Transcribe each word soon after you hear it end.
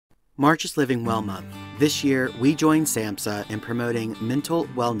March is Living Well Month. This year, we join SAMHSA in promoting mental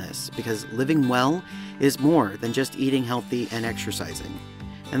wellness because living well is more than just eating healthy and exercising.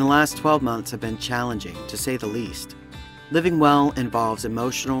 And the last 12 months have been challenging, to say the least. Living well involves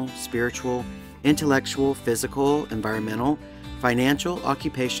emotional, spiritual, intellectual, physical, environmental, financial,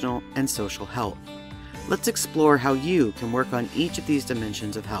 occupational, and social health. Let's explore how you can work on each of these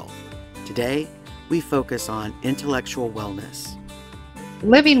dimensions of health. Today, we focus on intellectual wellness.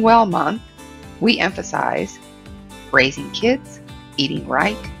 Living Well Month, we emphasize raising kids, eating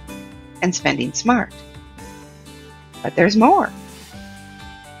right, and spending smart. But there's more.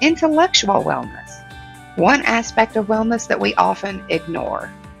 Intellectual wellness, one aspect of wellness that we often ignore.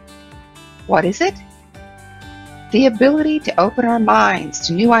 What is it? The ability to open our minds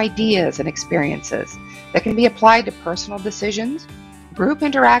to new ideas and experiences that can be applied to personal decisions, group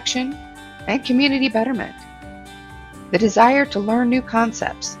interaction, and community betterment. The desire to learn new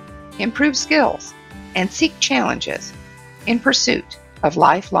concepts, improve skills, and seek challenges in pursuit of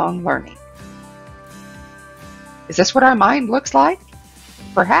lifelong learning. Is this what our mind looks like?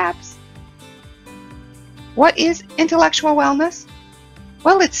 Perhaps. What is intellectual wellness?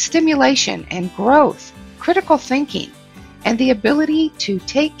 Well, it's stimulation and growth, critical thinking, and the ability to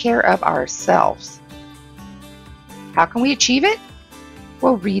take care of ourselves. How can we achieve it?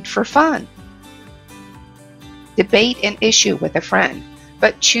 Well, read for fun. Debate an issue with a friend,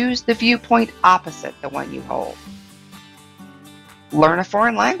 but choose the viewpoint opposite the one you hold. Learn a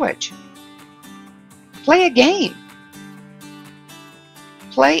foreign language. Play a game.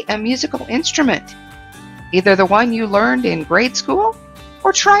 Play a musical instrument, either the one you learned in grade school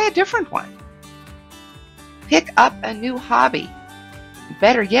or try a different one. Pick up a new hobby.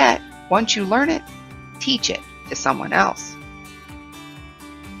 Better yet, once you learn it, teach it to someone else.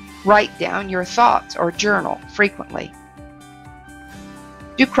 Write down your thoughts or journal frequently.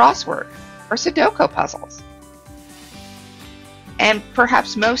 Do crossword or Sudoku puzzles. And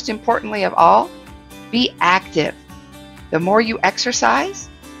perhaps most importantly of all, be active. The more you exercise,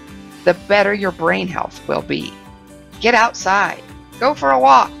 the better your brain health will be. Get outside, go for a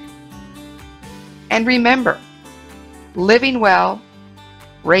walk. And remember, living well,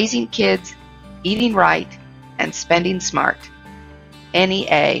 raising kids, eating right, and spending smart.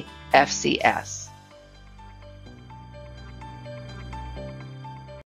 NEA FCS.